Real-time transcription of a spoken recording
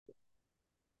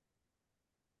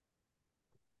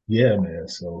Yeah, man.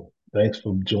 So thanks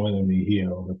for joining me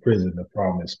here on the Prison to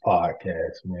Promise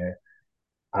podcast, man.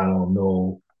 I don't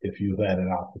know if you've had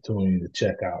an opportunity to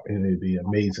check out any of the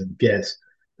amazing guests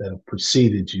that have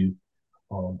preceded you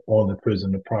on the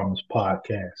Prison to Promise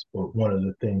podcast, but one of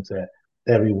the things that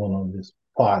everyone on this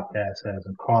podcast has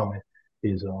in common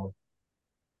is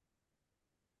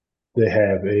they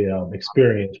have a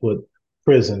experience with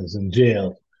prisons and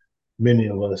jails. Many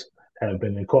of us have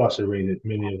been incarcerated.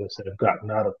 Many of us have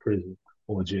gotten out of prison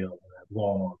or jail and have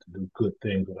gone on to do good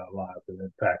things with our lives and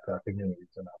impact our communities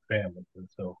and our families. And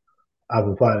so I've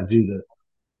invited you to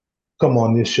come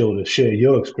on this show to share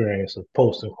your experience of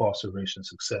post incarceration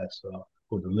success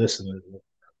with the listeners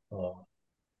of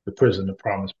the Prison to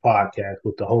Promise podcast,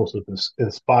 with the host of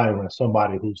inspiring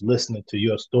somebody who's listening to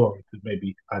your story to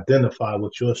maybe identify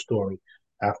with your story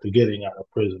after getting out of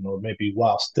prison or maybe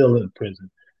while still in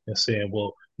prison and saying,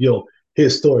 well, yo,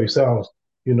 his story sounds,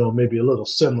 maybe a little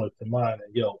similar to mine.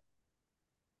 And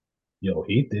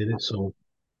he did it. So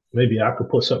maybe I could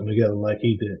put something together like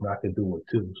he did and I could do it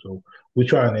too. So we're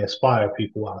trying to inspire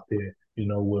people out there,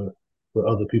 where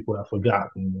other people have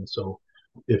forgotten. And so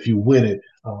if you win it,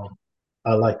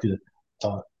 I'd like to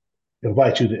uh,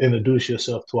 invite you to introduce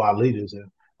yourself to our leaders.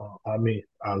 And I mean,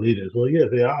 our leaders. Well, yeah,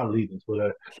 they are leaders,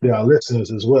 but they are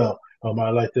listeners as well.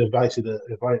 I'd like to invite you to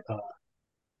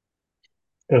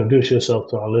introduce yourself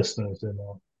to our listeners and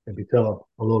maybe tell them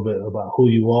a little bit about who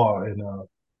you are and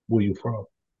where you're from.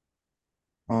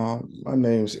 My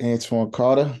name's Antwan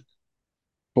Carter,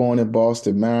 born in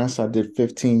Boston, Mass. I did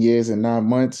 15 years and 9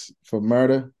 months for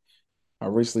murder. I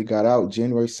recently got out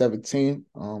January 17th,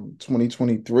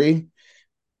 2023.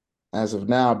 As of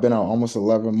now, I've been out almost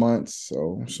 11 months.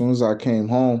 So as soon as I came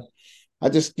home, I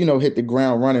just, hit the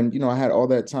ground running. I had all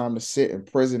that time to sit in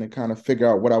prison and kind of figure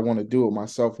out what I want to do with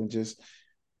myself and just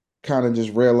kind of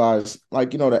just realize,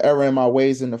 like, the error in my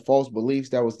ways and the false beliefs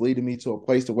that was leading me to a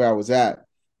place to where I was at.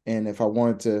 And if I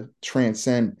wanted to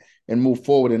transcend and move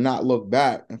forward and not look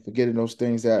back and forgetting those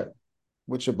things that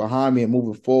which are behind me and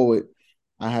moving forward,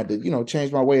 I had to,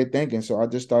 change my way of thinking. So I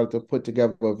just started to put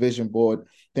together a vision board,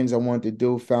 things I wanted to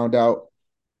do, found out,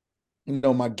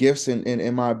 my gifts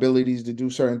and my abilities to do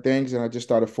certain things. And I just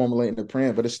started formulating the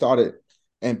plan. But it started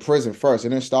in prison first. It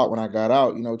didn't start when I got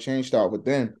out, change start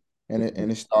within. And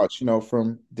it starts,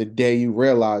 from the day you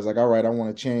realize, like, all right, I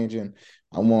want to change and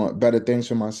I want better things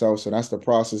for myself. So that's the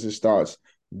process. It starts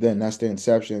then. That's the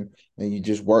inception. And you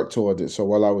just work towards it. So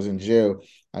while I was in jail,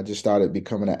 I just started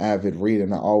becoming an avid reader.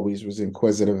 And I always was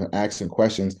inquisitive and asking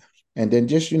questions. And then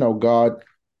just, God,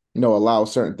 allow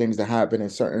certain things to happen and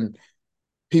certain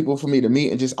people for me to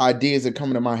meet and just ideas that come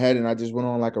into my head. And I just went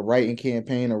on like a writing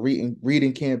campaign, a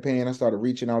reading campaign. I started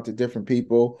reaching out to different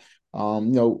people.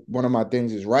 One of my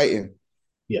things is writing.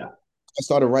 Yeah. I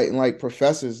started writing like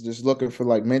professors, just looking for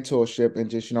like mentorship and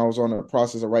just, I was on the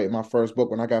process of writing my first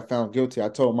book. When I got found guilty, I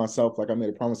told myself, like, I made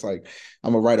a promise, like,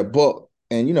 I'm gonna write a book.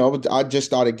 And, I just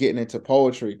started getting into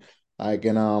poetry. Like,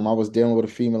 and I was dealing with a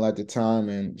female at the time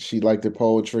and she liked the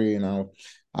poetry. And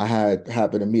I had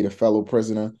happened to meet a fellow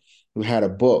prisoner who had a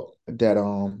book that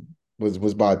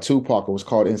was by Tupac. It was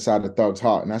called Inside the Thug's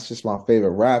Heart. And that's just my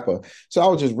favorite rapper. So I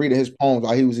was just reading his poems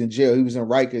while he was in jail. He was in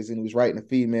Rikers and he was writing a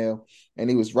female and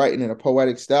he was writing in a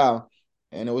poetic style.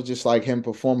 And it was just like him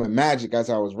performing magic as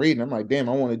I was reading. I'm like, damn,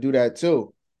 I want to do that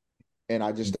too. And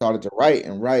I just started to write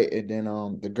and write. And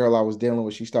then the girl I was dealing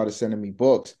with, she started sending me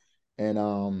books. And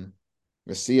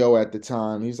the CO at the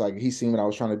time, he's like, he seen what I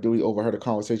was trying to do. He overheard a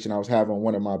conversation I was having with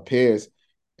one of my peers.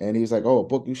 And he was like, oh, a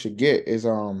book you should get is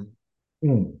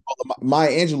Mm.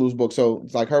 Maya Angelou's book. So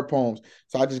it's like her poems.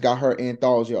 So I just got her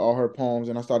anthology, all her poems,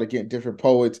 and I started getting different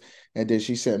poets. And then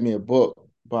she sent me a book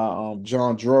by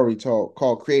John Drury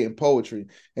called Creating Poetry.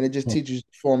 And it just Mm. teaches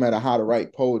the format of how to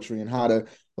write poetry and how to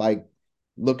like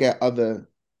look at other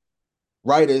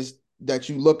writers that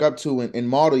you look up to and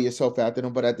model yourself after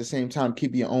them, but at the same time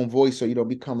keep your own voice so you don't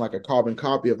become like a carbon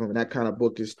copy of them. And that kind of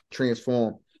book is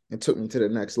transformed and took me to the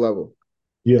next level.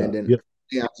 Yeah. And then Yeah.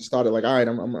 yeah, I just started like, all right,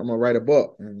 I'm gonna write a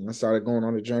book, and I started going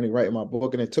on a journey writing my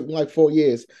book, and it took me like 4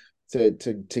 years to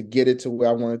get it to where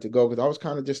I wanted to go because I was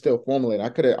kind of just still formulating.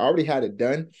 I already had it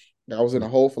done. I was in a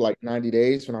hole for like 90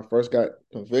 days when I first got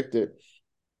convicted,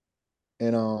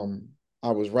 and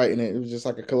I was writing it. It was just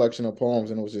like a collection of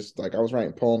poems, and it was just like I was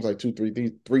writing poems like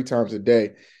three times a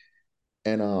day.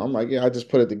 And I'm like, yeah, I just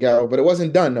put it together, but it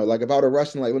wasn't done though. Like if I would have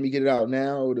rushed and like, let me get it out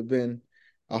now, it would have been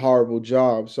a horrible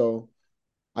job. So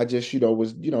I just,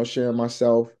 was, sharing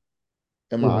myself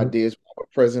and my Mhm. ideas with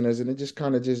prisoners. And it just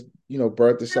kind of just,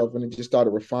 birthed itself and it just started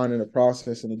refining the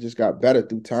process and it just got better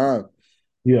through time.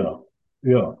 Yeah.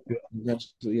 Yeah.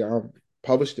 Eventually, I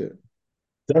published it.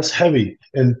 That's heavy.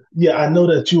 And yeah, I know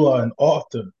that you are an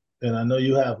author and I know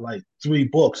you have like three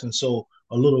books. And so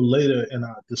a little later in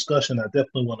our discussion, I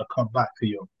definitely want to come back to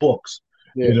your books,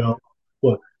 you Yeah. know.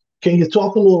 But can you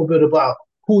talk a little bit about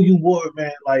who you were,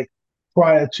 man, like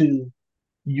prior to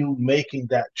you making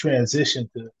that transition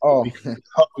to Oh, be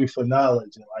hungry for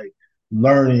knowledge and like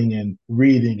learning and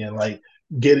reading and like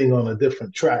getting on a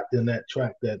different track than that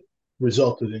track that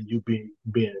resulted in you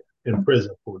being in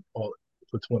prison for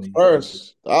 20 years.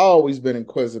 first, I always been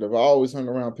inquisitive. I always hung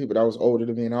around people that was older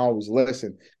than me, and I always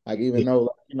listened. Like even Yeah, though,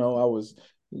 like, I was,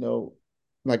 you know,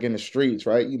 like in the streets,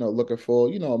 right? Looking for,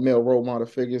 a male role model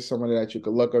figure, somebody that you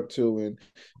could look up to and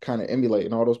kind of emulate.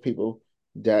 And all those people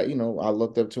that, I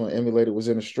looked up to and emulated was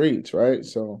in the streets, right?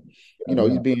 So, you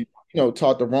yeah, being,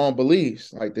 taught the wrong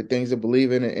beliefs, like the things to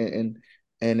believe in,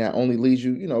 and that only leads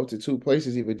you, to two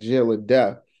places, either jail or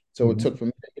death. So it hmm took for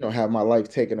me, to, have my life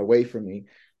taken away from me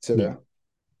yeah, to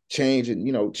change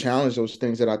and challenge those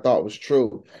things that I thought was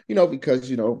true. Because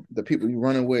the people you're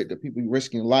running with, the people you're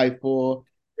risking life for,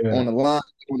 yeah, on the line,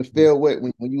 on the field with,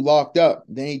 when you locked up,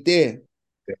 they ain't there.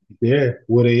 yeah.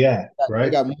 Where they at, They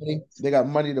right? got money. They got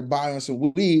money to buy on some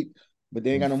weed, but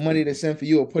they ain't got no money to send for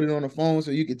you or put it on the phone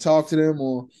so you can talk to them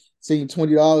or send you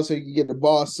 $20 so you can get the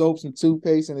bar soaps and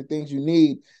toothpaste and the things you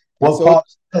need. And What so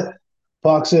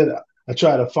Park said, I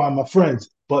try to find my friends,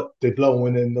 but they're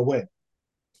blowing in the wind.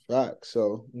 Facts.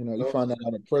 So, you find that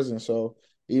out in prison. So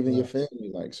even your Yeah,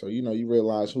 family, like, so, you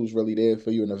realize who's really there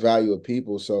for you and the value of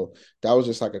people. So that was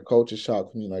just like a culture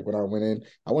shock for me. Like when I went in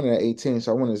at 18,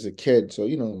 so I went as a kid. So,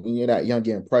 when you're that young,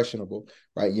 you're impressionable,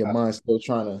 right? Your mind's still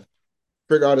trying to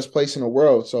figure out its place in the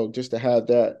world. So just to have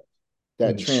that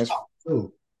and the trans shock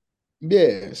too.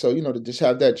 yeah, so to just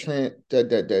have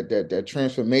that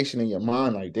transformation in your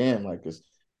mind, like damn, like it's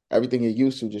everything you're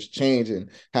used to just changing,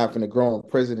 having to grow in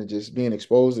prison and just being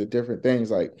exposed to different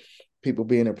things, like people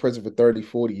being in prison for 30,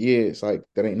 40 years, like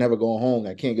that ain't never going home.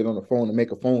 I can't get on the phone and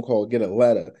make a phone call, get a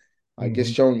letter. Like it's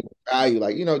Hmm showing you value,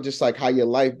 like just like how your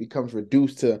life becomes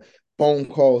reduced to phone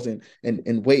calls and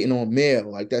waiting on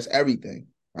mail. Like that's everything,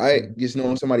 right? hmm Just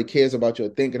knowing somebody cares about you or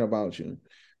thinking about you.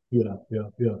 Yeah, yeah,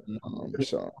 yeah.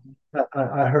 So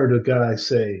I heard a guy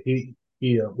say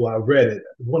well, I read it.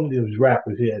 One of those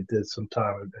rappers he had did some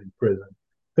time in prison.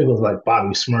 I think it was like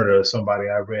Bobby Smurda or somebody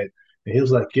I read. And he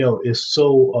was like, yo, it's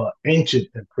so ancient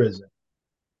in prison.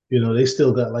 They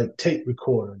still got like tape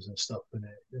recorders and stuff in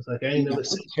there. It's like I ain't yeah, never it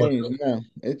seen one of changed now.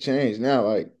 It changed now.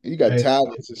 Like you got them.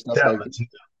 tablets and stuff like that. Tablets.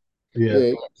 Yeah, Yeah,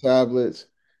 you got tablets.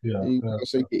 yeah, You yeah. know,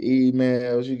 so you get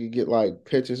emails. You could get like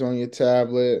pictures on your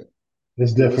tablet.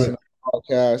 It's You can listen different. to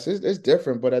podcasts. It's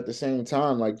different, but at the same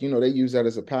time, like they use that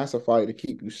as a pacifier to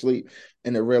keep you sleep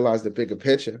and to realize the bigger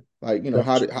picture. Like That's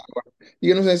how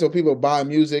you know what I'm saying? So people buy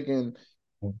music and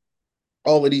true.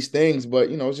 all of these things, but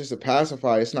it's just a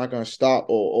pacifier. It's not going to stop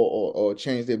or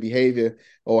change their behavior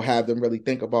or have them really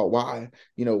think about why,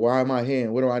 why am I here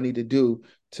and what do I need to do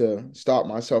to stop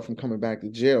myself from coming back to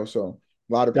jail. So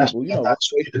a lot of That's people, why I run got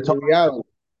away you here from to the talk. reality.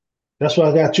 That's why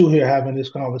I got you here having this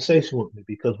conversation with me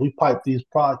because we pipe these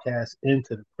podcasts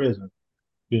into the prison.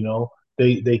 You know,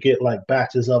 they get like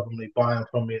batches of them. They buy them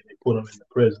from me and they put them in the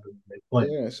prison and they play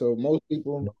them. Yeah, so most You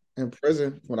people know? in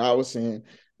prison, when I was saying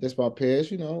just my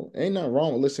peers, ain't nothing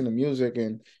wrong with listening to music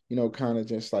and, kind of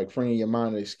just like freeing your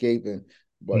mind and escaping.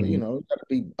 But, Mhm. it gotta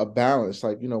be a balance.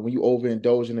 Like, when you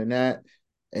overindulging in that,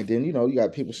 and then, you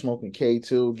got people smoking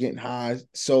K2, getting high,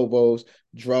 Sobos,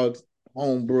 drugs,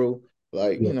 homebrew,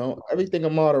 like, Yeah, everything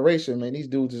in moderation, man. These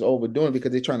dudes is overdoing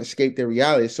because they're trying to escape their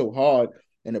reality. It's so hard.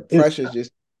 And the it's pressure's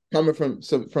just coming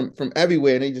from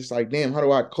everywhere. And they just like, damn, how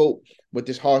do I cope with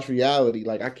this harsh reality?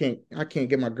 Like I can't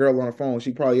get my girl on the phone.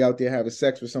 She probably out there having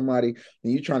sex with somebody,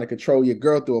 and you trying to control your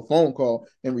girl through a phone call.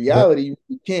 In yeah, reality,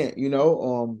 you can't.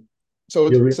 So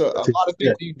your it's a reality. lot of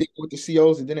Yeah, people you deal with the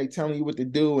COs, and then they telling you what to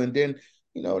do, and then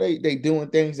they doing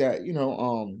things that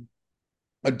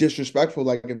are disrespectful.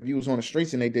 Like if you was on the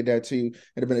streets and they did that to you, it'd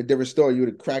have been a different story. You would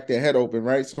have cracked their head open,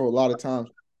 right? So a lot of times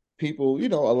people,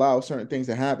 allow certain things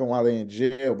to happen while they're in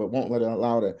jail, but won't let it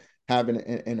allow to happen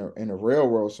in a real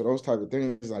world. So those type of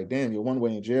things, like damn, you're one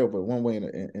way in jail, but one way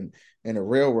in a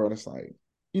real world. It's like,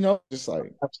 just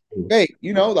like, absolutely. hey,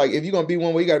 like if you're gonna be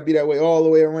one way, you gotta be that way all the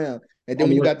way around. And then All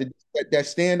the when you way. got that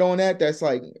stand on that, that's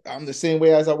like I'm the same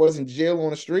way as I was in jail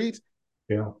on the streets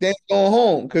Yeah, then going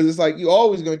home because it's like you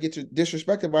always gonna get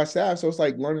disrespected by staff. So it's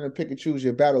like learning to pick and choose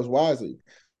your battles wisely.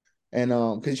 And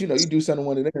because you do something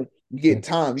one of them, you get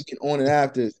time, you get on and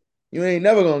after. You ain't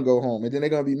never gonna go home, and then they're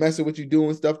gonna be messing with you,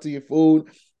 doing stuff to your food,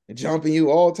 and jumping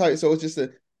you all tight. So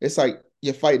it's like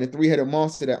you're fighting a three-headed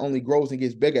monster that only grows and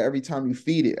gets bigger every time you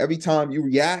feed it. Every time you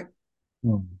react,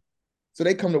 mm. So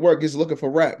they come to work just looking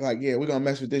for rap. Like, yeah, we're gonna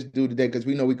mess with this dude today because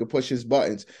we know we can push his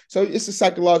buttons. So it's a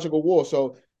psychological war.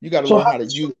 So you got to So learn how, how to so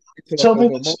use intellect tell me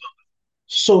over this. emotion.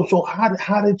 So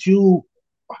how did you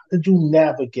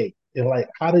navigate, and like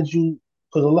how did you,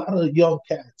 because a lot of young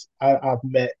cats I've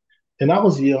met, and I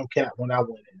was a young cat when I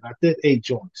went in. I did 8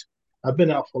 joints. I've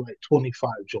been out for like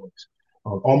 25 joints,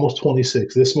 almost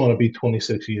 26. This month will be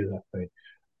 26 years, I think.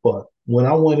 But when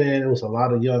I went in, it was a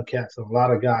lot of young cats and a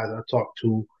lot of guys I talked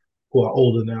to who are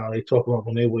older now. They talk about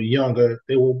when they were younger,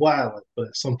 they were violent,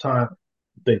 but sometimes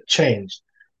they changed.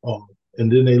 Um,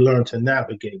 and then they learned to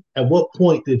navigate. At what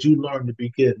point did you learn to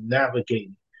begin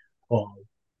navigating um,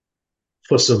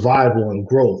 for survival and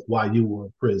growth while you were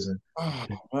in prison? Oh,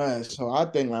 man. So I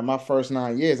think like my first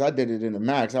 9 years, I did it in the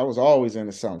max. I was always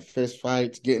into some fist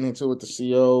fights, getting into it with the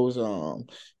COs.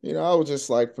 I was just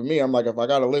like, for me, I'm like, if I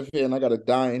gotta live here and I gotta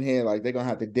die in here, like they're gonna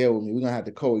have to deal with me. We're gonna have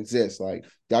to coexist. Like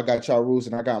y'all got y'all rules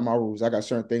and I got my rules. I got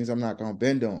certain things I'm not gonna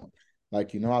bend on.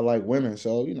 Like, I like women.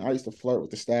 So, I used to flirt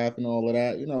with the staff and all of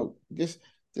that,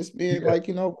 just being Yeah, like,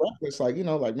 reckless. Like,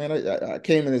 like, man, I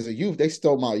came in as a youth. They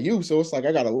stole my youth. So it's like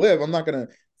I gotta live. I'm not gonna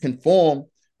conform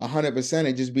 100%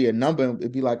 and just be a number.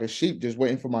 It'd be like a sheep just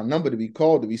waiting for my number to be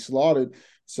called, to be slaughtered.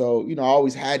 So, I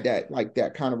always had that, like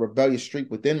that kind of rebellious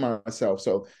streak within myself.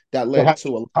 So that so led how to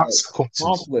a lot of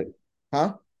consequences? conflict.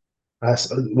 Huh?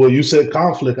 Well, you said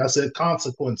conflict. I said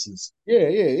consequences. Yeah,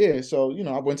 yeah, yeah. So,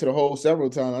 I went to the hole several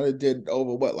times. I did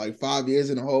over what, like 5 years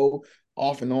in the hole,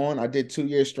 off and on. I did 2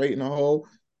 years straight in the hole.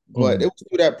 But it Mm, was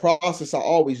through that process I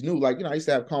always knew. Like, I used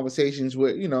to have conversations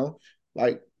with,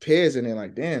 like peers, and they're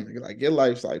like, damn, like your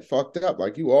life's like fucked up.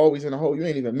 Like you always in the hole. You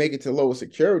ain't even make it to lower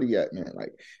security yet, man.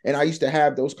 Like, and I used to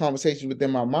have those conversations within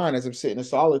my mind as I'm sitting in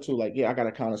solitude, like, yeah, I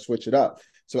gotta kind of switch it up.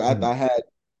 So after mm, I had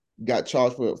got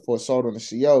charged for assault on the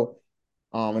CO,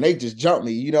 and they just jumped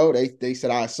me. They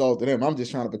said I assaulted them. I'm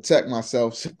just trying to protect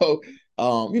myself. So,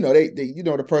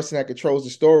 the person that controls the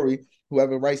story,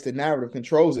 whoever writes the narrative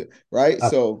controls it, right? I,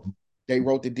 So they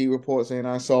wrote the D report saying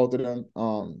I assaulted them.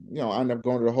 I ended up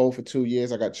going to the hole for 2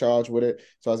 years. I got charged with it.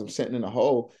 So as I'm sitting in the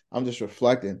hole, I'm just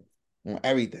reflecting on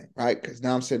everything, right? Because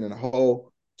now I'm sitting in a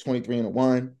hole, 23 and a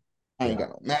one. I ain't yeah. got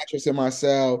no mattress in my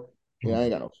cell. I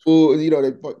ain't Mm. got no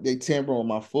food. They tamper on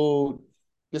my food,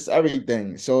 just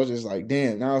everything. So it's just like,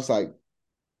 damn. Now it's like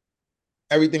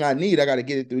everything I need, I got to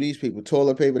get it through these people.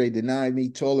 Toilet paper, they denied me.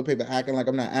 Toilet paper, acting like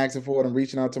I'm not asking for it. I'm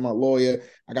reaching out to my lawyer.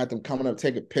 I got them coming up,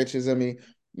 taking pictures of me.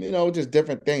 Just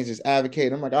different things, just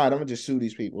advocate. I'm like, all right, I'm gonna just sue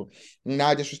these people. And now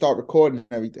I just start recording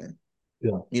everything.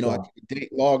 Yeah, I wow. take a date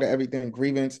log of everything,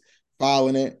 grievance,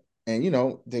 filing it, and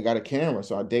they got a camera.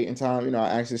 So I date in time, I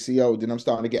ask the CO, then I'm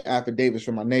starting to get affidavits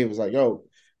from my neighbors, like, yo,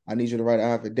 I need you to write an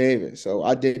affidavit. So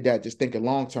I did that just thinking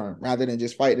long term rather than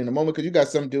just fighting in the moment. Cause you got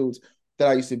some dudes that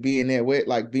I used to be in there with,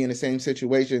 like be in the same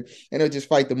situation, and they'll just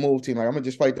fight the move team. Like, I'm gonna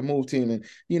just fight the move team and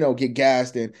get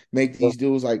gassed and make Yeah, these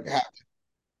dudes like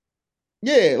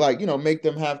yeah, like make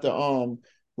them have to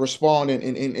respond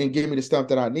and give me the stuff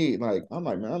that I need. Like I'm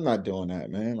like, man, I'm not doing that,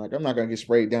 man. Like I'm not gonna get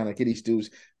sprayed down and get these dudes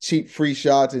cheap free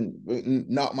shots and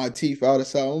knock my teeth out or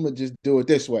something. I'm gonna just do it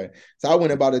this way. So I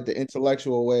went about it the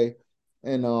intellectual way,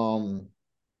 and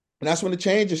and that's when the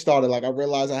changes started. Like I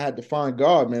realized I had to find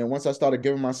God, man. And once I started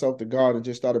giving myself to God and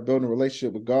just started building a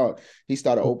relationship with God, He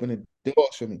started opening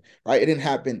doors for me. Right? It didn't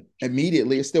happen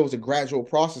immediately. It still was a gradual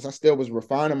process. I still was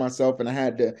refining myself, and I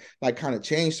had to like kind of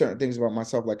change certain things about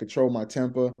myself, like control my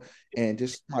temper and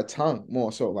just my tongue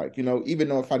more so. Like even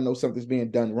though if I know something's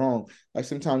being done wrong, like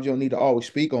sometimes you don't need to always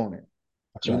speak on it.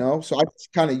 that's right. So I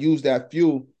just kind of use that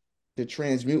fuel to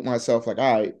transmute myself. Like,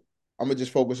 all right, I'm gonna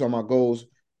just focus on my goals,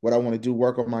 what I want to do,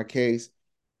 work on my case,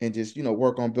 and just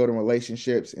work on building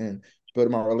relationships and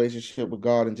building my relationship with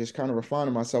God, and just kind of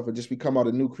refining myself and just become out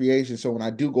a new creation. So when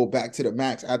I do go back to the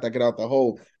max after I get out the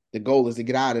hole, the goal is to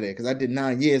get out of there because I did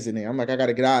 9 years in there. I'm like, I got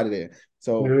to get out of there.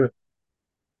 So Yeah.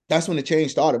 that's when the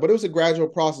change started. But it was a gradual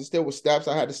process, still with steps.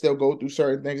 I had to still go through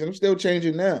certain things, and I'm still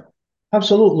changing now.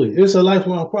 Absolutely. It's a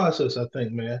lifelong process, I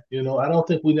think, man. I don't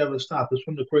think we never stop. It's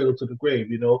from the cradle to the grave.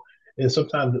 And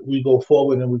sometimes we go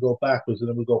forward and we go backwards and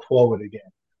then we go forward again.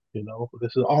 But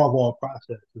it's an ongoing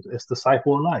process. It's the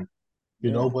cycle of life,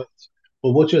 you know. Yeah.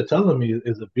 But what you're telling me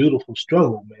is a beautiful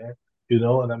struggle, man.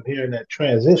 And I'm hearing that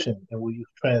transition, and when you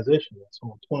transition, so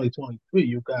in 2023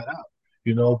 you got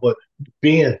out. But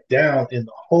being down in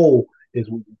the hole is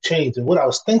when you change. And what I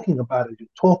was thinking about as you're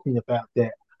talking about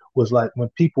that was like when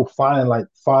people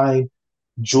find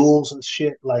jewels and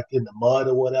shit like in the mud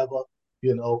or whatever,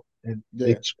 and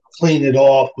they Yeah. clean it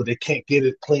off, but they can't get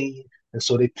it clean, and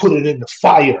so they put it in the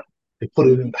fire. They put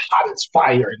it in Mm-hmm. the hottest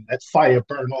fire, and that fire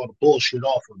burned all the bullshit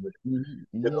off of it,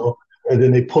 you Mm-hmm. know. And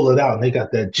then they pull it out, and they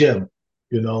got that gem.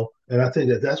 And I think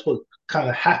that that's what kind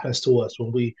of happens to us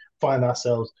when we find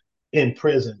ourselves in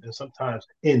prison and sometimes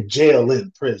in jail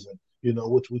in prison,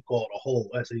 which we call the whole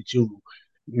SHU,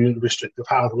 restrictive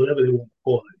housing, whatever they want to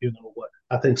call it. But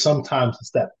I think sometimes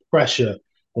it's that pressure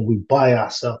when we buy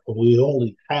ourselves, when we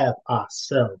only have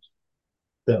ourselves,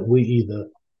 that we either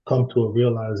come to a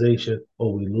realization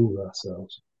or we lose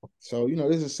ourselves. So,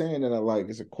 there's a saying that I like.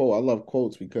 It's a quote. I love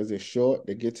quotes because they're short,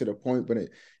 they get to the point, but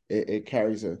it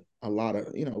carries a lot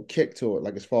of, kick to it,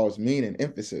 like as far as meaning,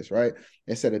 emphasis, right?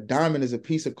 It said a diamond is a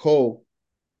piece of coal,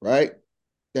 right?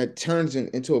 That turns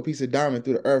into a piece of diamond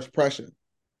through the earth's pressure.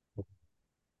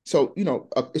 So,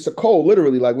 it's a coal,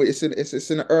 literally, like it's in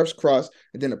the earth's crust,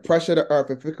 and then the pressure of the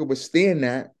earth, if it could withstand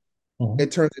that, Mm-hmm.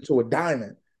 it turns into a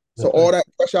diamond. So That's all right.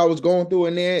 that pressure I was going through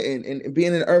in there and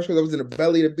being in the earth because I was in the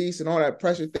belly of the beast and all that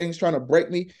pressure, things trying to break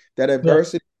me, that Yeah,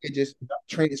 adversity, it just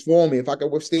transformed me. If I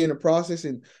could withstand the process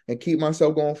and keep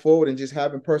myself going forward and just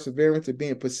having perseverance and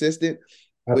being persistent,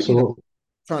 but absolutely.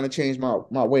 trying to change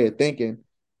my way of thinking, I'm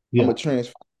Yeah, a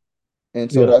transform.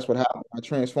 And so yeah. that's what happened. I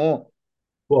transformed.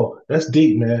 Well, that's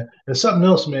deep, man. And something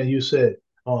else, man, you said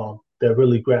that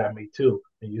really grabbed me too.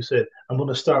 And you said, I'm going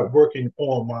to start working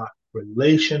on my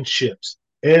relationships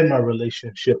and my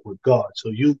relationship with God. So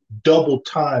you double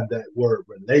time that word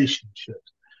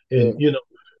relationships. And, Yeah.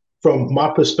 from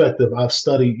my perspective, I've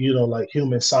studied, like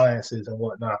human sciences and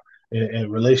whatnot,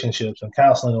 and relationships and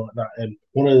counseling and whatnot. And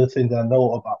one of the things I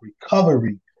know about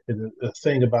recovery is the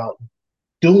thing about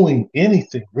doing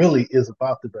anything really is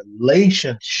about the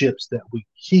relationships that we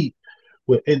keep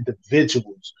with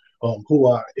individuals who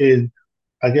are in,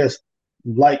 I guess,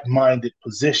 like-minded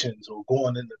positions or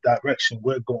going in the direction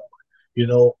we're going.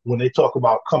 When they talk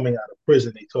about coming out of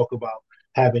prison, they talk about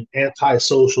having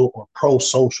antisocial or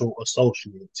pro-social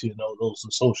associates, those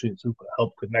associates who can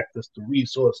help connect us to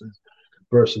resources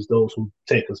versus those who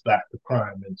take us back to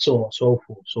crime and so on and so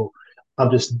forth. So I'm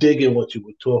just digging what you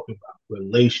were talking about,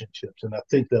 relationships. And I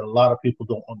think that a lot of people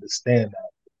don't understand that,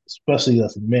 especially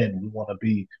as men. We want to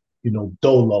be,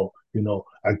 dolo,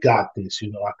 I got this,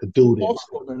 I could do this.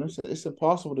 Impossible, man. It's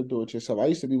impossible to do it yourself. I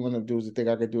used to be one of the dudes that think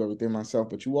I could do everything myself,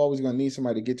 but you always gonna need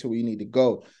somebody to get to where you need to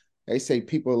go. They say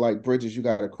people like bridges, you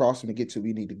gotta cross them to get to where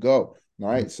you need to go. All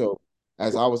right. So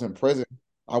as I was in prison,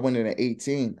 I went in at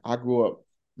 18. I grew up,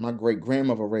 my great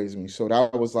grandmother raised me. So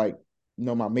that was like,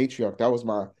 my matriarch. That was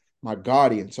my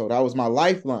guardian. So that was my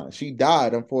lifeline. She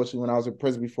died, unfortunately, when I was in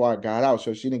prison before I got out.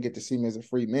 So she didn't get to see me as a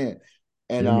free man.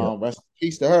 And Yeah, rest in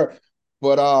peace to her.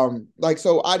 But like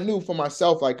so I knew for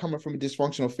myself, like coming from a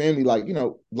dysfunctional family, like,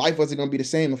 life wasn't gonna be the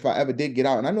same if I ever did get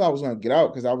out. And I knew I was gonna get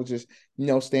out because I was just,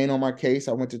 staying on my case.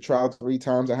 I went to trial 3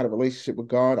 times. I had a relationship with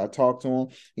God. I talked to him.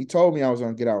 He told me I was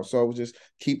gonna get out. So I was just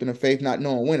keeping the faith, not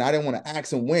knowing when. I didn't want to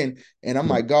ask him when. And I'm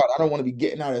like, God, I don't want to be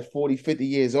getting out at 40, 50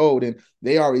 years old. And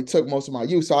they already took most of my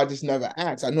youth. So I just never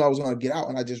asked. I knew I was gonna get out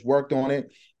and I just worked on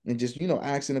it and just,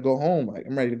 asking to go home. Like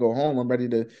I'm ready to go home. I'm ready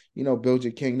to, build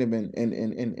your kingdom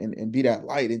and be that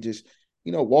light and just,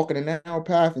 walk in the narrow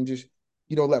path and just,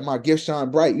 let my gift shine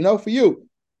bright, for you.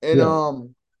 And yeah,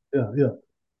 yeah, yeah.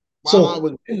 while I So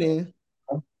was in there,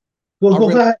 go I go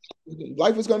realized back.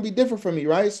 life was gonna be different for me,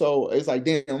 right? So it's like,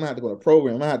 damn, I'm gonna have to go to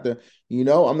program. I'm gonna have to,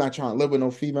 I'm not trying to live with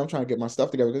no female. I'm trying to get my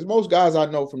stuff together. Because most guys I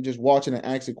know from just watching and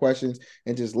asking questions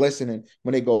and just listening,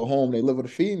 when they go home, they live with a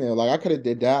female. Like I could have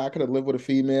did that. I could have lived with a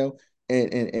female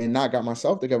and not got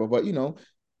myself together. But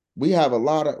we have a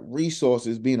lot of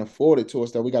resources being afforded to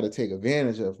us that we got to take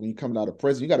advantage of. When you come out of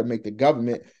prison, you got to make the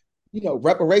government,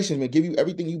 reparations and give you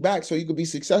everything you back so you could be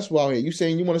successful out here. You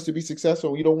saying you want us to be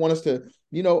successful, you don't want us to,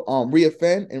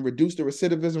 reoffend and reduce the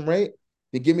recidivism rate,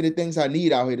 then give me the things I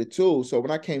need out here, the tools. So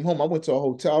when I came home, I went to a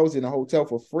hotel. I was in a hotel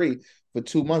for free for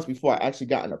 2 months before I actually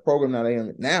got in the program that I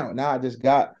am now. Now I just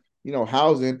got,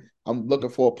 housing. I'm looking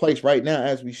for a place right now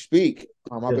as we speak.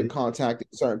 I've Yeah, been contacting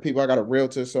certain people. I got a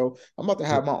realtor, so I'm about to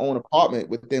yeah, have my own apartment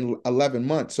within 11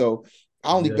 months. So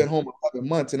I only yeah. been home 11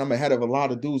 months, and I'm ahead of a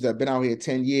lot of dudes that have been out here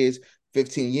 10 years,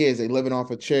 15 years. They living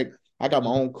off a chick. I got my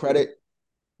own credit.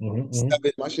 Mm-hmm.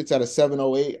 Seven, my shit's at a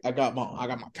 708. I got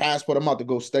my passport. I'm about to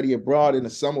go study abroad in the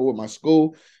summer with my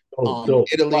school. Oh, dope.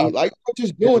 Italy. Wow. Like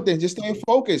just Yeah, doing things, just staying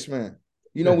focused, man.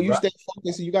 yeah, When you right. stay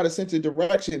focused and you got a sense of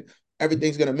direction,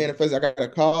 everything's gonna manifest. I got a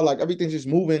car, like everything's just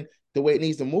moving the way it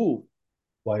needs to move.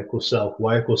 Y equals self,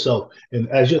 Y equals self. And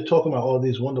as you're talking about all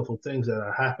these wonderful things that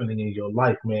are happening in your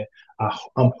life, man,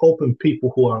 I'm hoping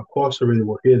people who are incarcerated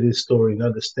will hear this story and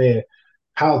understand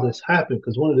how this happened.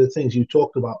 Because one of the things you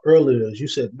talked about earlier is you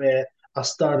said, man, I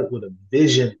started with a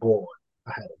vision board.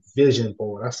 I had a vision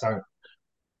board. I started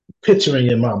picturing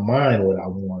in my mind what I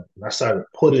wanted. And I started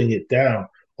putting it down,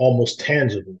 almost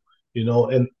tangible.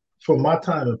 And from my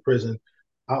time in prison,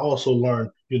 I also learned,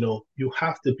 you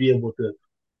have to be able to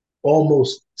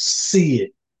almost see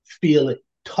it, feel it,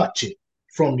 touch it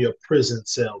from your prison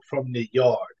cell, from the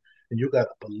yard. And you got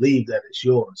to believe that it's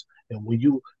yours. And when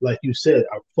you, like you said,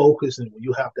 are focused and when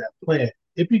you have that plan,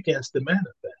 it begins to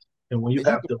manifest. And when you And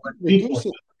you have can the right people, reduce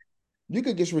it. You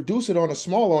could just reduce it on a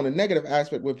small, on a negative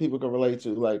aspect where people can relate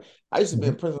to. Like, I used to be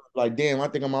in prison, like, damn, I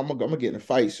think I'm gonna get in a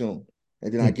fight soon.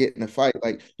 And then I get in a fight.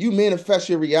 Like, you manifest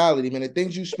your reality, man. The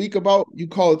things you speak about, you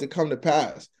call it to come to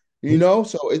pass. You know?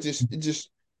 So it just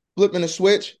flipping a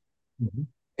switch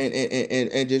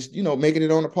and just, making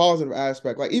it on a positive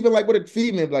aspect. Like, even like with a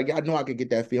female, like, yeah, I know I could get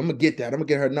that fee. I'm gonna get that. I'm gonna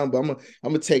get her number. I'm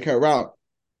gonna take her out.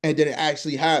 And then it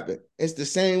actually happened. It's the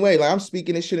same way. Like, I'm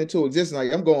speaking this shit into existence.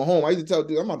 Like, I'm going home. I used to tell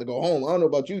dude, I'm about to go home. I don't know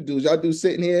about you dudes. Y'all dudes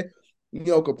sitting here,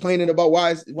 complaining about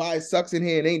why it sucks in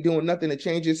here and ain't doing nothing to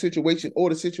change your situation or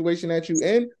the situation that you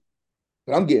in.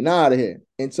 But I'm getting out of here.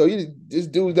 And so this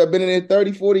dudes that been in there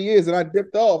 30, 40 years and I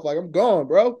dipped off. Like, I'm gone,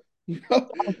 bro. Like,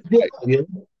 yeah.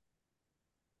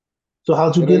 So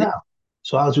how'd you get out?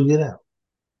 So how'd you get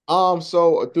out?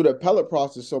 So through the appellate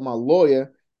process, so my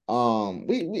lawyer,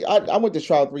 I went to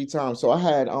trial 3 times. So I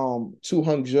had two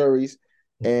hung juries,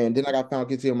 and then I got found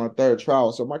guilty on my third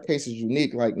trial. So my case is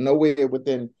unique. Like,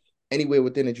 anywhere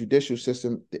within the judicial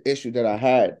system, the issue that I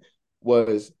had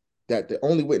was that the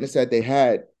only witness that they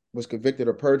had was convicted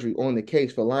of perjury on the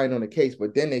case for lying on the case.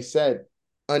 But then they said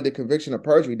under conviction of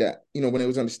perjury that, when it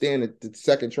was understanding the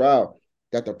second trial,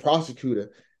 that the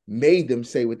prosecutor made them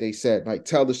say what they said, like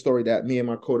tell the story that me and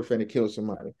my co-defendant killed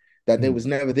somebody, that they was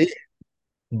never there.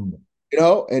 And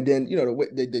then,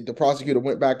 the prosecutor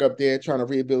went back up there trying to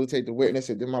rehabilitate the witness.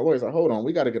 And then my lawyer's like, hold on,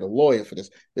 we got to get a lawyer for this.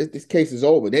 This case is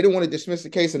over. They didn't want to dismiss the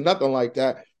case or nothing like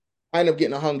that. I ended up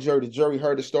getting a hung jury. The jury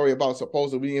heard the story about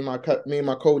supposedly me and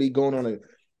my Cody going on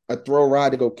a thrill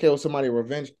ride to go kill somebody,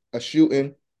 revenge a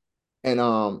shooting. And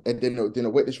then the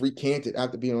witness recanted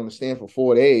after being on the stand for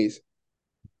 4 days.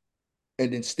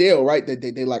 And then still, right,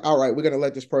 they like, all right, we're going to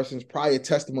let this person's prior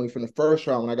testimony from the first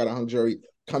trial when I got a hung jury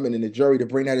come in the jury to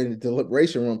bring that in the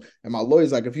deliberation room. And my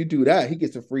lawyer's like, if you do that, he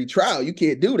gets a free trial. You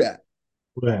can't do that.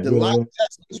 Right, The live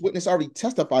test, this witness already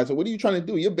testified. So what are you trying to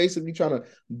do? You're basically trying to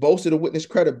bolster the witness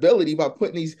credibility by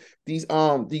putting these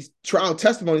trial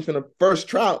testimonies from the first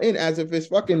trial in as if it's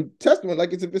fucking testimony,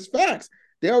 like as if it's facts.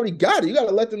 They already got it. You got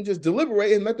to let them just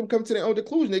deliberate and let them come to their own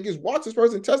conclusion. They just watch this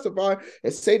person testify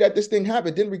and say that this thing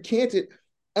happened, then recant it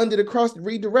under the cross,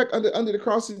 redirect under the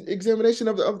cross examination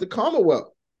of the Commonwealth.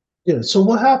 Yeah. So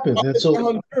what happened? And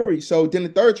so, So then the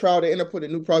third trial, they end up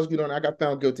putting a new prosecutor on. I got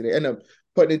found guilty. They end up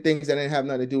putting in things that didn't have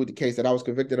nothing to do with the case, that I was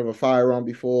convicted of a firearm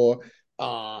before,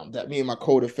 that me and my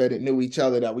co-defendant knew each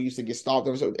other, that we used to get stalked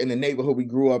in the neighborhood we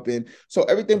grew up in. So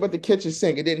everything but the kitchen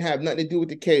sink, it didn't have nothing to do with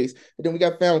the case. And then we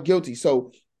got found guilty.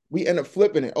 So we end up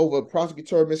flipping it over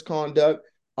prosecutorial misconduct.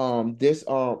 This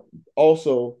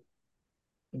also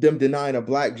them denying a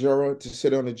black juror to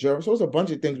sit on the jury. So it was a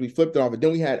bunch of things we flipped it off. And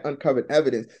then we had uncovered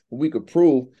evidence we could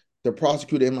prove the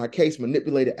prosecutor in my case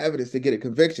manipulated evidence to get a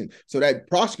conviction. So that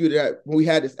prosecutor that when we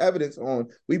had this evidence on,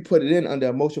 we put it in under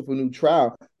a motion for new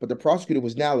trial, but the prosecutor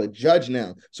was now a judge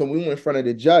now. So we went in front of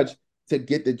the judge to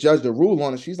get the judge to rule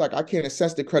on it. She's like, I can't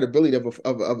assess the credibility of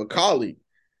a colleague.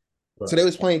 Right. So they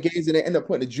was playing games and they ended up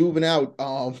putting a juvenile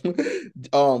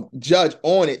judge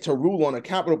on it to rule on a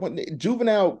capital punishment.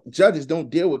 Juvenile judges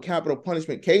don't deal with capital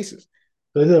punishment cases.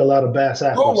 They did a lot of bass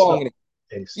act stuff.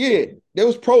 Yeah, they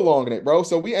was prolonging it, bro.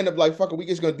 So we ended up like, fuck it, we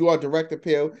just gonna do our direct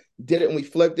appeal, did it, and we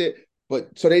flipped it.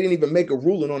 But so they didn't even make a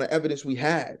ruling on the evidence we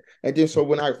had. And then so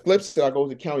when I flipped it, I go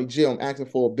to county jail. I'm asking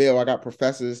for a bail. I got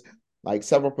professors, like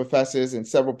several professors and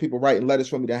several people writing letters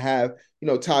for me to have,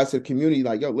 ties to the community.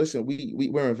 Like, yo, listen,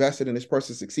 we're invested in this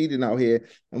person succeeding out here,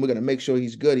 and we're gonna make sure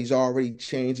he's good. He's already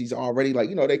changed. He's already like,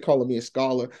 they calling me a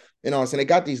scholar and all. So they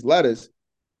got these letters,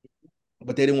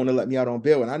 but they didn't want to let me out on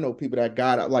bail. And I know people that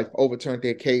got out, like overturned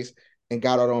their case and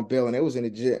got out on bail, and they was in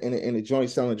the joint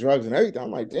selling drugs and everything.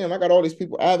 I'm like, damn, I got all these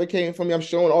people advocating for me. I'm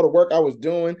showing all the work I was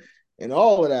doing and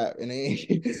all of that. And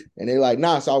they like,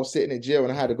 nah. So I was sitting in jail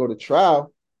and I had to go to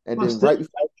trial. And then right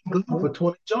before gone for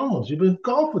 20 Jones. You've been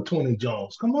gone for 20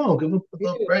 Jones. Come on, give up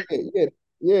a break.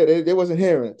 Yeah, they wasn't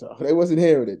hearing it though. They wasn't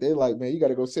hearing it. They're like, man, you got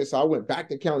to go sit. So I went back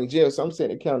to county jail. So I'm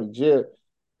sitting in county jail.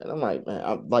 And I'm like, man,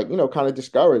 I'm like, kind of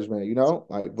discouraged, man,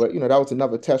 like, but that was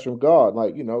another test from God.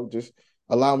 Like, just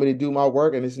allow me to do my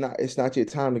work. And it's not your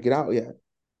time to get out yet.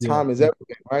 Time is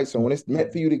everything, right? So when it's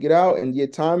meant for you to get out and your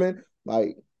timing,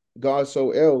 like God's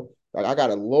so ill, like I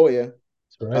got a lawyer,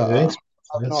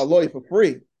 $1,000 lawyer for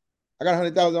free. I got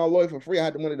 $100,000 lawyer for free. I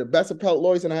had one of the best appellate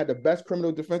lawyers and I had the best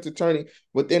criminal defense attorney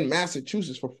within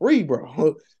Massachusetts for free,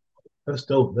 bro. That's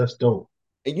dope. That's dope.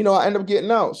 And I ended up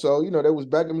getting out. So, they was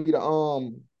begging me to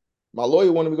my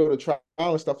lawyer wanted me to go to trial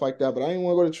and stuff like that, but I didn't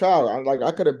want to go to trial.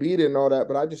 I could have beat it and all that,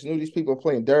 but I just knew these people were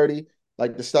playing dirty,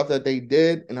 like the stuff that they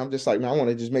did. And I'm just like, man, I want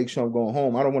to just make sure I'm going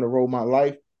home. I don't want to roll my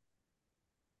life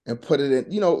and put it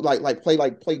in, like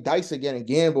play dice again and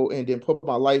gamble and then put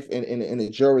my life in the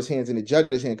juror's hands and the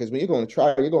judge's hand. Because when you're going to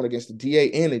trial, you're going against the DA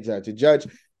and the judge. The judge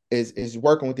is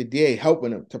working with the DA,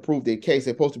 helping them to prove their case.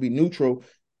 They're supposed to be neutral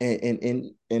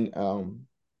and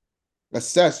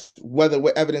assess whether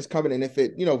what evidence coming and if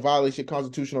it violates your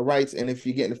constitutional rights and if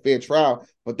you're getting a fair trial.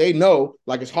 But they know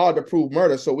like it's hard to prove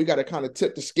murder, so we got to kind of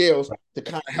tip the scales to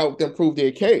kind of help them prove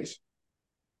their case.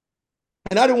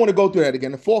 And I didn't want to go through that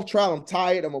again. The fourth trial, I'm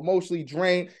tired. I'm emotionally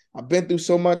drained. I've been through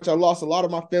so much. I lost a lot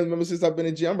of my family members since I've been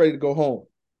in jail. I'm ready to go home.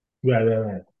 Right, right,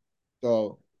 right.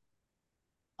 So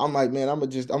I'm like, man, I'm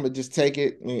gonna just take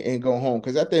it and go home.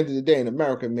 Because at the end of the day, in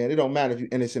America, man, it don't matter if you're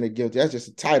innocent or guilty. That's just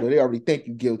a title. They already think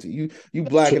you guilty. You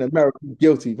black So, in America, you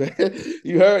guilty, man.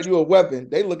 You heard you a weapon.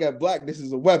 They look at blackness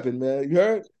as a weapon, man. You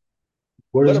heard?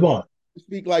 where Let is them going?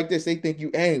 speak like this. They think you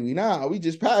angry. Nah, we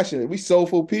just passionate. We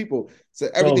soulful people. So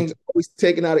So everything's always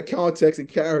taken out of context and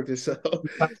character. So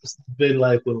it's been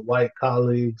like with white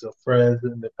colleagues or friends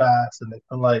in the past, and they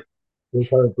feel like they've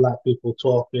heard black people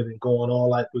talking and going on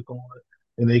like we're going,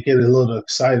 and they get a little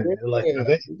excited. They're like, "Are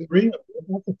they yeah. angry? Are they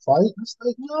about to fight?" It's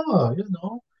like,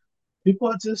 no, people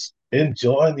are just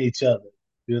enjoying each other.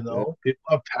 Yeah. People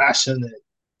are passionate. You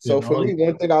So for know, me,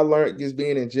 one thing I learned just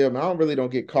being in jail, man, I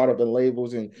don't get caught up in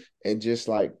labels and just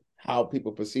like how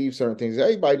people perceive certain things.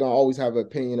 Everybody gonna always have an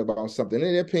opinion about something,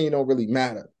 and their opinion don't really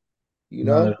matter. You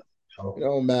not at know, all. it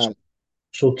don't matter.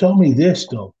 So tell me this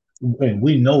though, and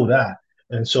we know that.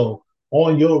 And so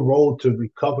on your road to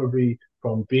recovery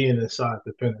from being inside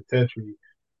the penitentiary,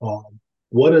 um,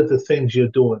 what are the things you're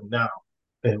doing now?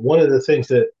 And one of the things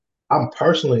that I'm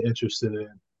personally interested in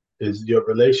is your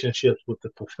relationships with the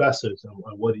professors and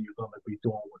what are you going to be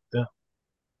doing with them?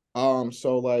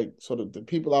 So the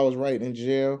people I was writing in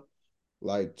jail,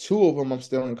 like two of them I'm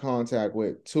still in contact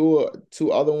with. Two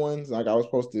other ones, like I was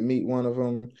supposed to meet one of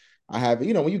them. I have,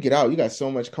 when you get out, you got so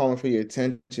much calling for your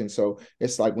attention. So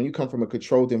it's like when you come from a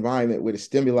controlled environment where the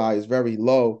stimuli is very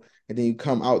low, and then you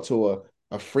come out to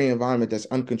a free environment that's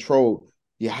uncontrolled,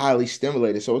 you're highly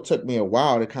stimulated. So it took me a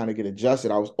while to kind of get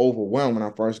adjusted. I was overwhelmed when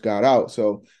I first got out.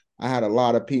 So I had a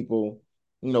lot of people,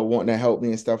 wanting to help me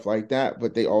and stuff like that.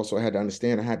 But they also had to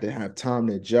understand I had to have time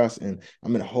to adjust. And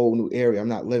I'm in a whole new area. I'm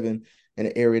not living in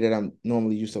an area that I'm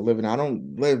normally used to living. I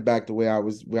don't live back the way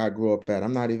where I grew up at.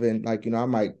 I'm not even like, I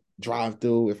might drive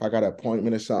through if I got an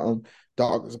appointment or something,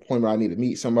 doctor's appointment, I need to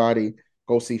meet somebody,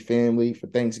 go see family for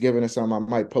Thanksgiving or something. I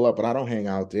might pull up, but I don't hang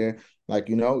out there. Like,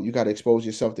 you got to expose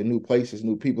yourself to new places,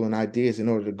 new people, and ideas in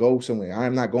order to go somewhere. I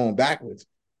am not going backwards.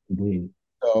 Indeed.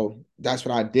 So that's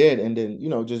what I did. And then,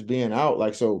 just being out,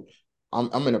 like, so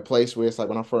I'm in a place where it's like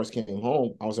when I first came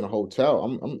home, I was in a hotel.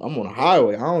 I'm on a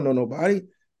highway. I don't know nobody.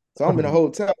 So I'm in a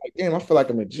hotel. Like, damn, I feel like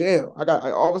I'm in jail.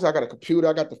 Obviously I got a computer,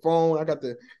 I got the phone, I got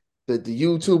the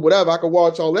YouTube, whatever. I could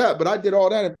watch all that. But I did all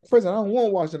that in prison. I don't want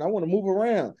to watch it. I want to move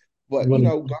around. But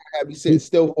God had me sitting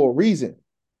still for a reason.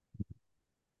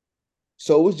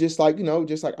 So it was just like,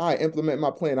 I implement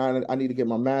my plan. I need to get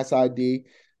my mass ID.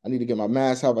 I need to get my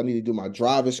mass help. I need to do my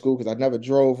driving school because I never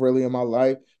drove really in my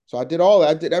life. So I did all that.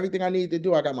 I did everything I needed to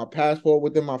do. I got my passport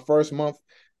within my first month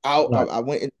out. I, Right. I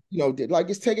went and, did like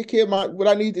it's taking care of what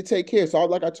I need to take care of. So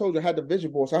like I told you, I had the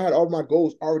vision board. So I had all my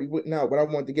goals already written out, what I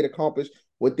wanted to get accomplished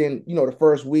within, the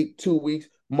first week, 2 weeks,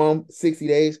 month, 60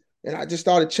 days. And I just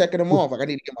started checking them off. Like I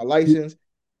need to get my license.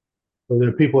 So there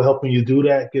are people helping you do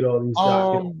that, get all these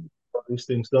documents, Um, all these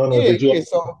things done, or yeah, did you yeah. have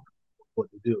So what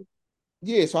to do?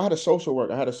 yeah, so I had a social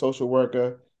worker. I had a social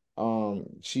worker.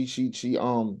 She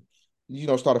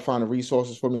started finding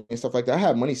resources for me and stuff like that. I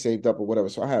had money saved up or whatever,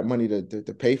 so I had money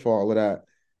to pay for all of that.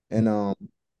 And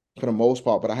for the most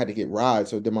part, but I had to get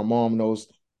rides. So then my mom knows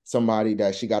somebody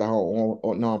that she got her own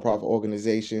nonprofit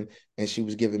organization, and she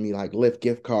was giving me like Lyft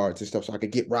gift cards and stuff, so I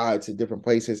could get rides to different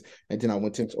places. And then I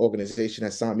went to this organization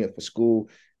that signed me up for school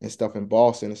and stuff in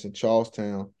Boston. It's in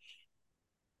Charlestown.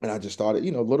 And I just started,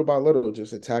 little by little,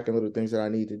 just attacking little things that I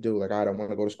need to do. Like, I don't want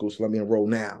to go to school, so let me enroll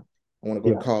now. I want to go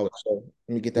to Yeah, college, so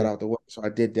let me get that yeah. out the way. So I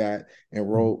did that, Mhm.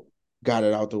 enrolled, got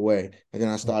it out the way. And then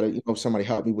I started, somebody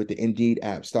helped me with the Indeed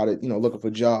app, started, looking for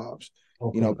jobs,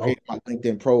 Okay, okay. created my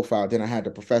LinkedIn profile. Then I had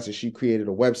the professor, she created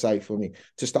a website for me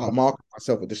to start marketing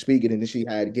myself with the speaking. And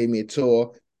then gave me a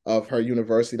tour of her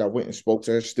university that I went and spoke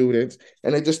to her students.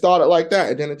 And it just started like that.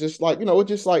 And then it just like, it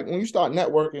just like when you start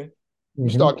networking, you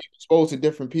Hmm. start getting exposed to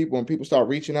different people and people start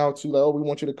reaching out to you like, oh, we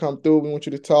want you to come through, we want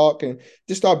you to talk, and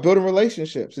just start building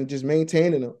relationships and just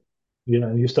maintaining them.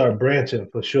 And you start branching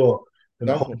for sure in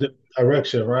a whole Definitely, different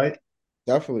direction, right?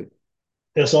 definitely,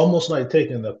 It's almost like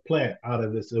taking the plant out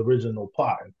of its original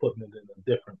pot and putting it in a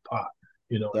different pot,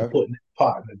 and definitely. putting the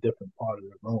pot in a different part of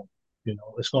the room.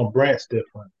 It's going to branch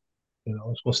different. It's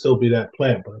going to still be that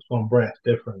plant, but it's going to branch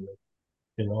differently.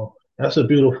 That's a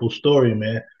beautiful story,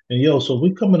 man. And yo, so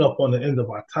we coming up on the end of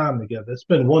our time together. It's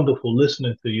been wonderful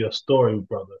listening to your story,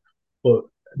 brother. But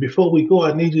before we go,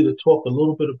 I need you to talk a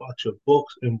little bit about your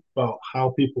books and about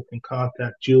how people can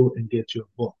contact you and get your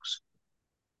books.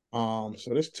 So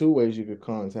there's two ways you could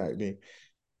contact me.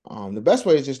 The best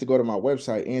way is just to go to my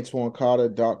website,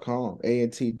 antwancarter.com,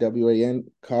 ANTWAN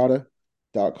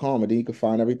Carter.com, and then you can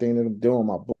find everything that I'm doing,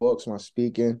 my books, my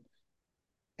speaking.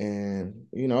 And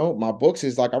my books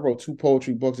is like I wrote two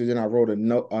poetry books, and then I wrote a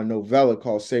novella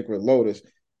called Sacred Lotus,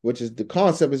 which is the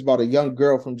concept is about a young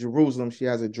girl from Jerusalem. She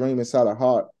has a dream inside her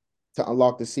heart to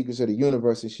unlock the secrets of the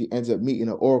universe, and she ends up meeting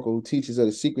an oracle who teaches her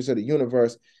the secrets of the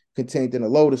universe contained in a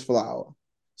lotus flower.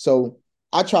 So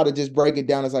I try to just break it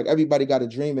down as like everybody got a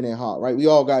dream in their heart, right? We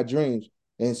all got dreams.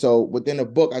 And so within the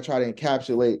book, I try to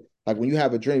encapsulate like when you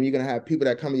have a dream, you're gonna have people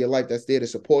that come in your life that's there to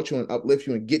support you and uplift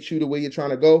you and get you to where you're trying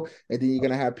to go. And then you're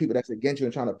gonna have people that's against you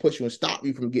and trying to push you and stop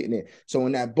you from getting there. So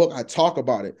in that book, I talk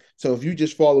about it. So if you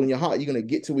just follow in your heart, you're gonna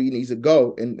get to where you need to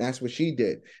go. And that's what she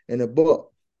did in the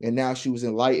book. And now she was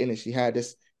enlightened and she had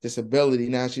this ability.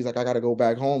 Now she's like, I gotta go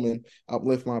back home and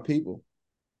uplift my people.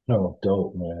 Oh,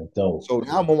 dope, man. Dope. So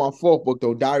now I'm on my fourth book,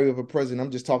 though, Diary of a Prison.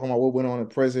 I'm just talking about what went on in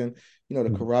prison, the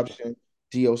Mhm. corruption,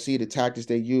 DOC, the tactics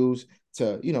they use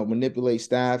to, manipulate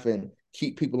staff and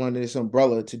keep people under this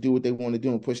umbrella to do what they want to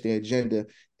do and push their agenda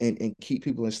and keep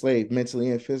people enslaved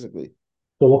mentally and physically.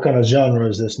 So what kind of genre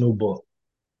is this new book?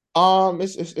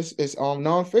 It's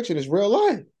nonfiction, it's real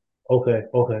life. Okay,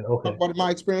 okay, Talk okay. about my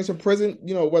experience in prison,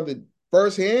 whether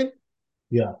firsthand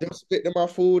Yeah. them spitting in my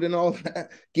food and all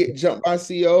that, get jumped by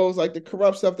CEOs, like the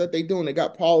corrupt stuff that they doing. They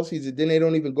got policies that then they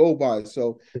don't even go by.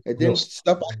 So and Real then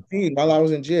stuff. stuff I seen while I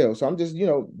was in jail. So I'm just,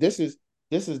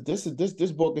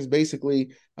 this book is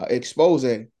basically expose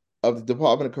of the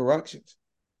Department of Corrections.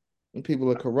 And people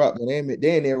are corrupt, and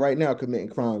they in there right now committing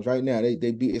crimes. Right now, they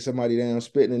beating somebody down,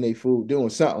 spitting in their food, doing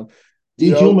something.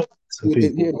 Dehumanizing Yeah,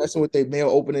 people. messing with their mail,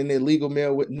 opening their legal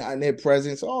mail with not in their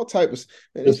presence, all types.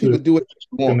 Man, these Just people to do what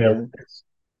they in want, their man. rights.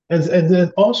 And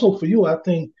then also for you, I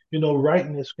think,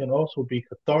 writing this can also be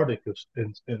cathartic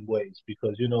in ways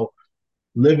because,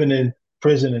 living in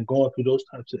prison and going through those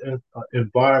types of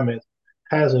environments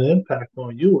has an impact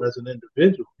on you as an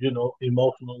individual,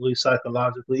 emotionally,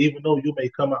 psychologically, even though you may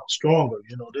come out stronger,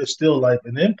 there's still like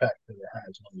an impact that it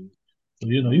has on you. So,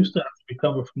 you still have to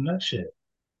recover from that shit.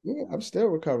 Yeah, I'm still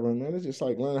recovering, man. It's just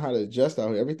like learning how to adjust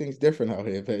out here. Everything's different out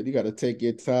here, man. You got to take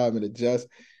your time and adjust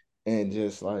and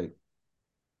just like,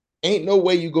 ain't no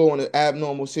way you go in an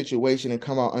abnormal situation and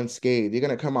come out unscathed. You're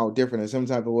going to come out different in some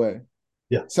type of way.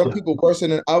 Yeah, Some yeah. people worse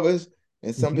than others,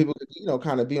 and some Hmm. people,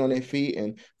 kind of be on their feet.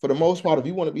 And for the most part, if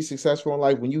you want to be successful in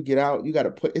life, when you get out, you got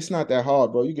to put, it's not that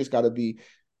hard, bro. You just got to be,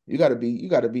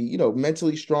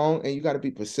 mentally strong and you got to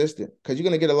be persistent because you're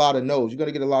going to get a lot of no's. You're going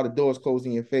to get a lot of doors closed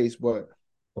in your face, but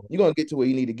you're gonna get to where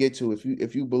you need to get to.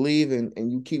 If you believe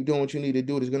and you keep doing what you need to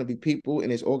do, there's gonna be people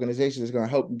and there's organizations that's gonna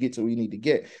help you get to where you need to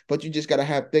get. But you just gotta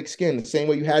have thick skin. The same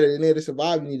way you had it in there to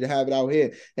survive, you need to have it out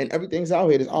here. And everything's out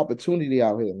here. There's opportunity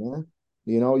out here, man.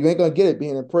 You ain't gonna get it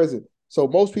being in prison. So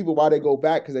most people, why they go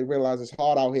back, because they realize it's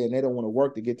hard out here and they don't want to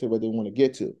work to get to where they want to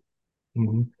get to.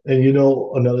 And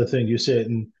another thing you said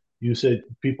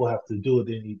people have to do what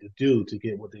they need to do to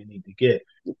get what they need to get.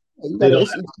 You They gotta, don't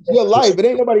it's your life. It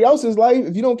ain't nobody else's life.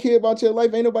 If you don't care about your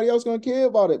life, ain't nobody else gonna care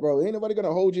about it, bro. Ain't nobody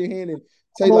gonna hold your hand and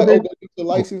tell you know like, they oh, go get your do.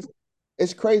 license.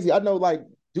 It's crazy. I know like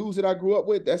dudes that I grew up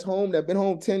with that's home that been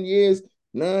home 10 years,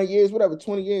 9 years, whatever,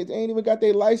 20 years. They ain't even got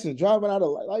their license, driving out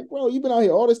of like, bro, you been out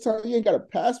here all this time. You ain't got a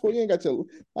passport, you ain't got your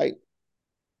like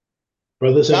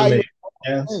Brothers ain't value made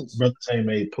plans. things. Brothers ain't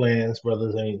made plans.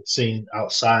 Brothers ain't seen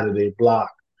outside of their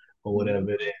block or Mhm. whatever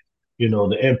it is.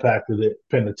 The impact of the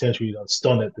penitentiary done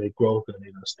stunted their growth and they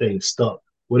done stayed stuck.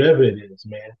 Whatever it is,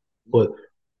 man. But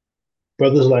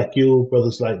brothers like you,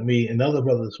 brothers like me, and other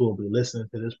brothers who will be listening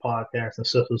to this podcast and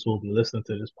sisters who will be listening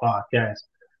to this podcast,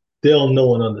 they'll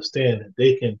know and understand that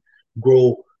they can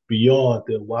grow beyond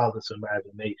their wildest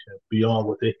imagination, beyond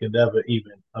what they can never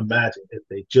even imagine if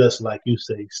they just, like you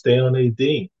say, stay on their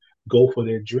dean, go for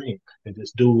their dream, and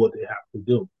just do what they have to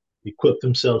do. Equip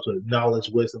themselves with knowledge,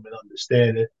 wisdom, and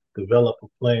understanding, develop a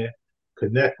plan,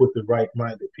 connect with the right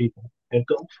minded people, and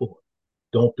go for it.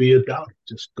 Don't be a doubter.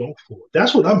 Just go for it.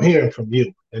 That's what I'm hearing from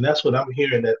you. And that's what I'm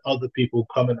hearing that other people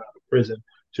coming out of prison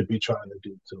should be trying to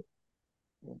do too.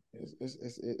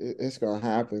 It's gonna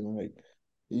happen. Like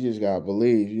you just gotta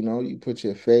believe. You put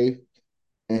your faith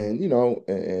and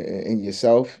in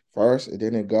yourself first, and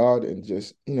then in God, and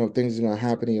just things are gonna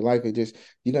happen in your life. It just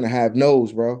you're gonna have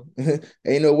no's, bro.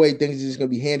 Ain't no way things are just gonna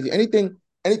be handed to you.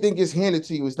 Anything gets handed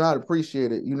to you is not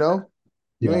appreciated. You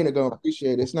Yeah. ain't gonna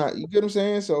appreciate it. It's not. You get what I'm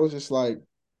saying? So it's just like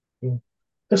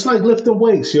It's like lifting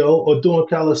weights, yo, or doing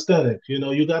calisthenics.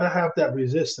 You got to have that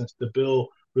resistance to build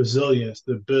resilience,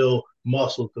 to build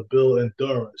muscle, to build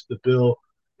endurance, to build,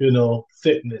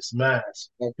 fitness, mass.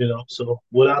 So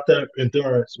without that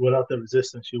endurance, without that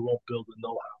resistance, you won't build the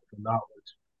know-how, the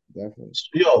knowledge. definitely. So,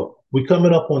 yo, we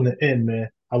coming up on the end, man.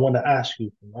 I want to ask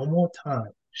you one more time.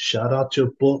 Shout out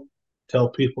your book. Tell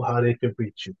people how they can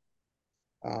reach you.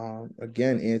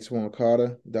 Again,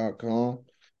 AntwanCarter.com.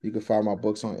 You can find my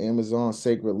books on Amazon,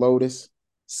 Sacred Lotus,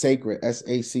 Sacred,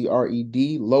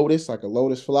 Sacred, Lotus, like a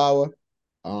lotus flower,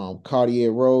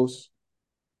 Cartier Rose,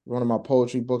 one of my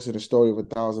poetry books, and the story of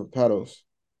 1,000 petals.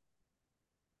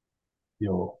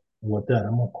 Yo, with that,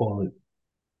 I'm gonna call it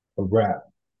a wrap.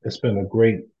 It's been a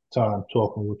great time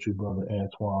talking with you, brother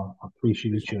Antwan. I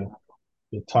appreciate your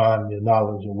time, your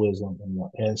knowledge, your wisdom, and your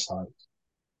insights.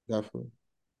 Definitely.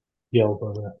 Yo,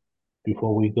 brother,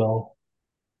 before we go,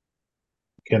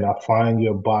 can I find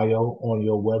your bio on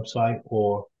your website?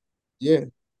 Or, Yeah,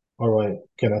 all right,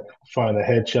 can I find a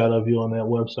headshot of you on that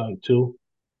website too?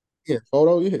 yeah,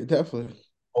 photo, yeah, definitely.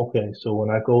 Okay, so when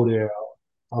I go there,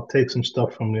 I'll take some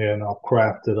stuff from there and I'll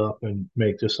craft it up and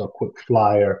make just a quick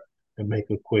flyer and make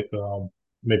a quick,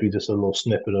 maybe just a little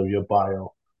snippet of your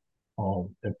bio,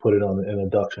 and put it on the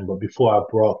introduction. But before I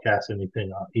broadcast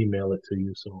anything, I'll email it to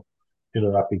you so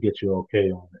I could get you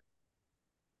okay on it.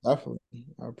 Definitely.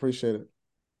 I appreciate it.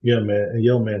 Yeah, man. And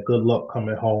yo, man, good luck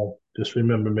coming home. Just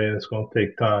remember, man, it's gonna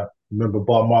take time. Remember,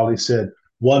 Bob Marley said,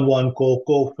 "One,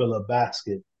 go fill a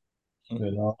basket."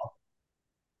 You know,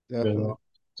 you know, Definitely.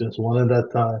 just one at a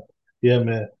time. Yeah,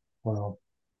 man. Well,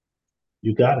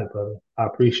 you got it, brother. I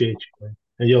appreciate you, man.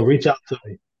 And yo, Definitely. reach out to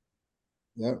me.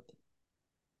 Yep,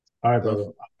 All right, brother.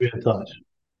 definitely. I'll be in touch.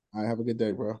 I have a good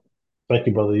day, bro. Thank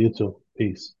you, brother. You too.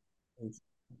 Peace.